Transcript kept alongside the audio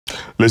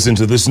Listen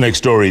to this next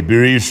story.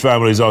 Bereaved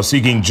families are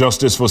seeking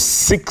justice for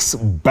 6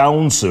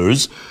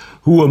 bouncers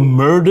who were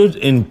murdered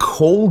in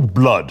cold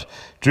blood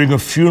during a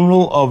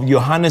funeral of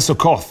Johannes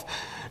Okoth,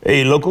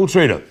 a local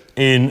trader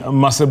in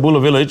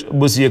Masebula village,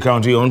 Busia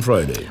County, on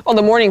Friday. Well,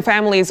 the mourning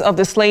families of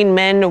the slain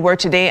men were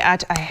today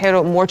at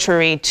Ahero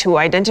mortuary to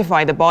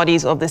identify the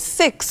bodies of the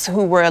 6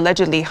 who were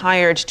allegedly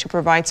hired to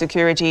provide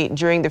security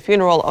during the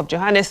funeral of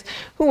Johannes,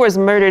 who was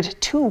murdered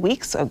 2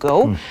 weeks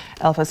ago.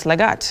 Elfas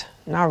Lagat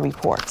now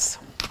reports.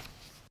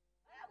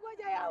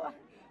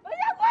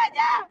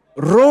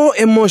 Raw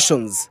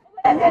emotions,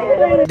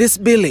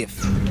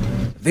 disbelief.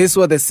 These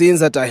were the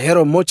scenes at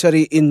Ahero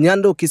mortuary in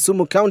Nyando,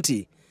 Kisumu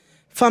County.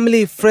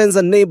 Family, friends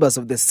and neighbors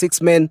of the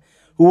 6 men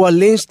who were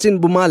lynched in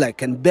Bumala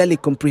can barely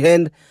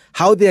comprehend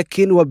how their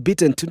kin were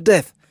beaten to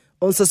death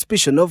on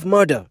suspicion of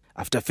murder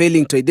after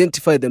failing to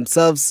identify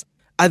themselves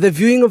at the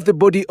viewing of the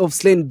body of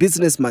slain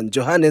businessman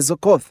Johannes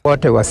Okoth.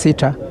 Wote wa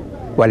 6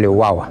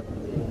 waliuawa.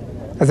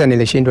 Sasa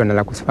nilishindwa na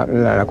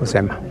la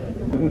kusema.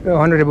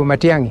 Honorable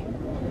Matiang'i,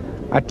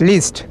 at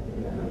least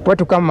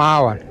watu kama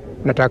hawa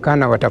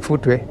natakana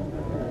watafutwe,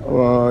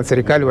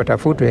 serikali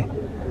watafutwe,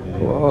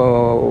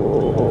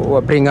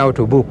 bring out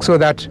a book so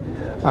that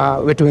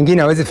wetu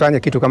wengine hawezi fanya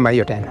kitu kama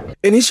hiyo tena.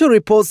 Initial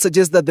reports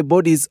suggest that the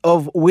bodies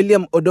of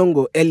William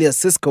Odongo,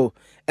 Elias Cisco,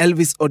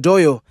 Elvis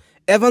Odoyo,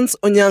 Evans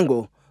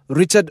Onyango,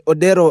 Richard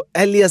Odero,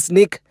 Elias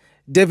Nick,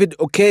 David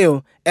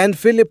Okeyo, and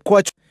Philip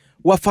Kwach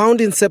were found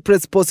in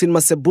separate spots in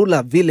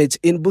Masebula village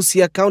in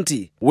Busia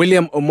County.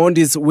 William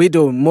Omondi's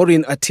widow,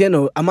 Maureen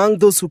Atieno, among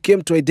those who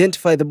came to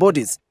identify the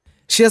bodies.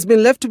 She has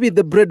been left to be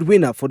the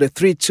breadwinner for the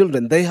 3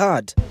 children they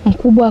had.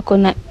 Mkubwa ako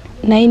na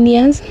 9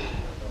 years,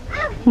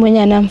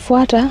 mwenye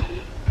anamfuata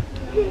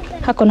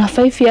ako na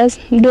 5 years,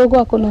 mdogo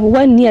ako na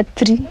 1 year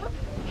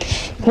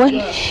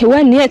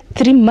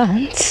 3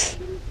 months.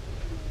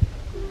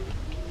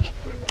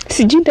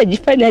 Sijui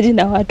nitajifanya aje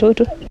na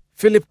watoto.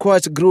 Philip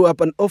Kwach grew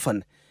up an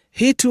orphan.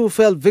 He too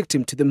fell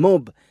victim to the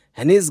mob,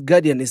 and his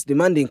guardian is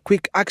demanding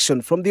quick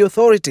action from the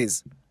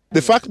authorities.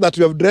 The fact that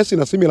you have dressed in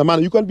a similar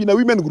manner, you can be in a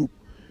women group.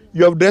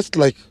 You have dressed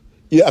like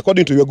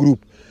according to your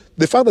group.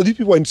 The fact that these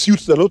people are in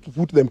suits does not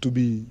put them to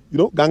be,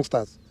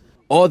 gangsters.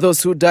 All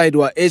those who died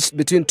were aged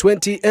between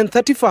 20 and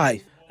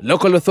 35.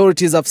 Local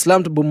authorities have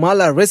slammed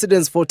Bumala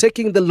residents for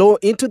taking the law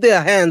into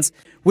their hands,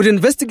 with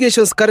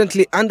investigations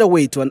currently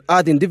underway to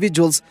unearth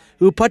individuals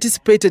who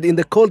participated in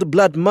the cold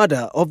blood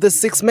murder of the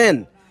 6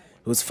 men,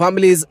 whose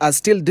families are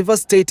still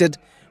devastated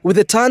with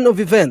the turn of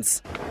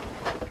events.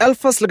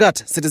 Elfas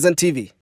Lagat, Citizen TV.